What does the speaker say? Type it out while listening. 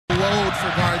load for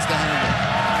guards to handle.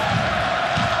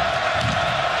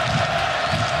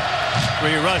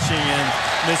 Free rushing and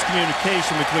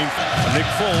miscommunication between Nick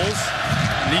Foles.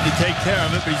 Need to take care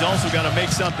of it, but he's also got to make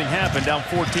something happen. Down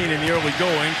 14 in the early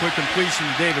going. Quick completion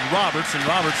to David Roberts, and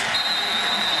Roberts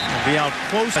will be out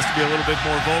close. Has to be a little bit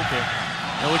more vocal.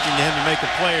 They're looking to him to make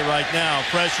a play right now.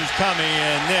 Pressure's coming,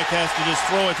 and Nick has to just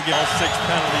throw it to get all 6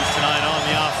 penalties tonight on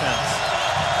the offense.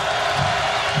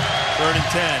 3rd and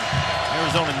 10.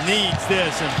 Arizona needs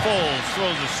this, and Foles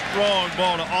throws a strong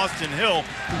ball to Austin Hill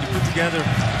to put together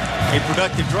a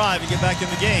productive drive and get back in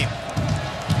the game.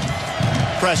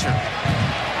 Pressure.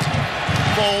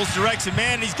 Foles directs a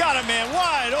man. He's got a man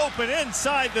wide open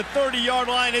inside the 30-yard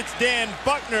line. It's Dan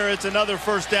Buckner. It's another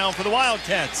first down for the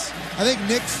Wildcats. I think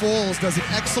Nick Foles does an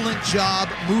excellent job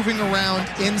moving around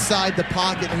inside the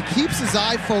pocket. And he keeps his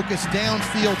eye focused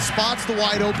downfield, spots the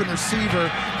wide open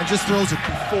receiver, and just throws it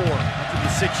before. After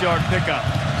the 6-yard pickup.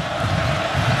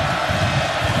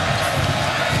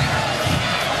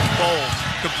 Foles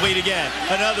complete again.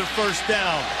 Another first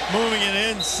down. Moving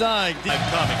it inside.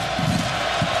 Coming.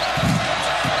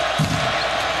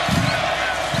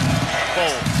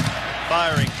 Foles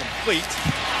firing complete.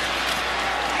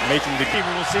 Making the keeper.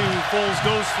 We'll see who Foles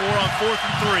goes for on 4th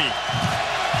and 3.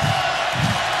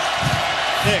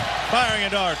 Nick firing a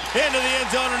dart into the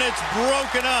end zone, and it's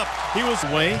broken up. He was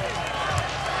away.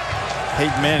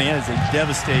 Peyton Manning has a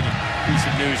devastating piece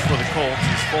of news for the Colts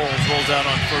as Foles rolls out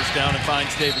on first down and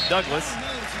finds David Douglas.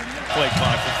 Play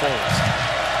clock for Foles.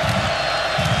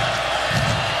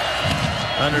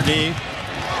 Underneath,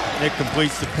 Nick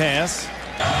completes the pass.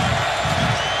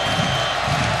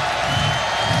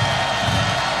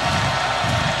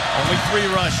 Only 3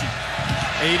 rushing,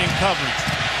 8 in coverage.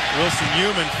 Wilson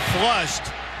Human flushed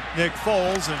Nick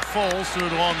Foles, and Foles threw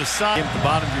it along the side. At the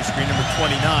bottom of your screen, number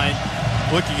 29,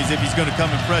 looking as if he's going to come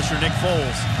and pressure Nick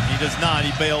Foles. He does not.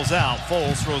 He bails out.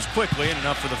 Foles throws quickly and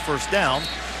enough for the first down,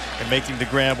 and making the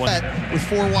grab with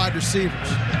 4 wide receivers.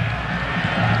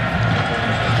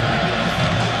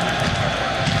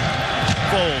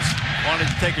 Foles wanted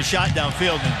to take a shot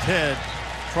downfield, and Ted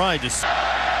tried to.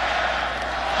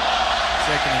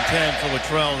 2nd and 10 for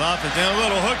Latrell's offense. And a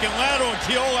little hook and lateral.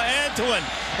 Keola Antolin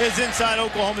is inside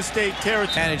Oklahoma State territory.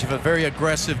 Advantage of a very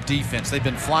aggressive defense. They've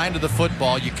been flying to the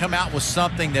football. You come out with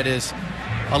something that is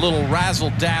a little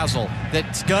razzle-dazzle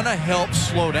that's going to help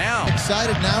slow down.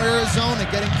 Excited now, Arizona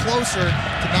getting closer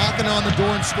to knocking on the door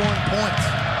and scoring points.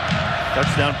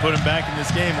 Touchdown put him back in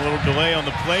this game. A little delay on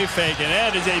the play fake, and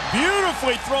that is a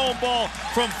beautifully thrown ball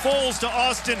from Foles to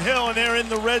Austin Hill, and they're in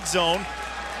the red zone.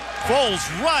 Foles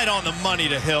right on the money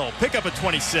to Hill. Pick up a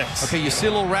 26. Okay, you see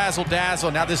a little razzle-dazzle.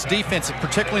 Now this defense,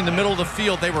 particularly in the middle of the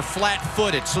field, they were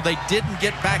flat-footed, so they didn't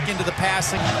get back into the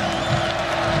passing.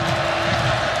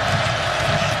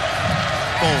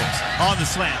 Foles on the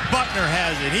slant. Buckner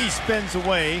has it. He spins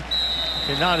away.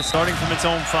 And now it's starting from its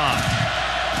own 5.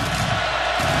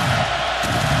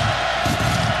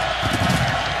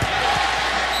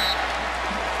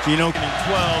 Gino in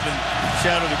 12 and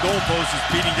shadow the goalpost is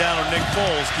beating down on Nick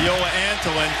Foles. Keola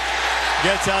Antolin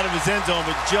gets out of his end zone,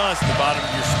 but just the bottom of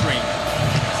your screen.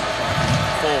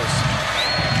 Foles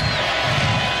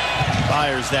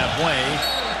fires that way.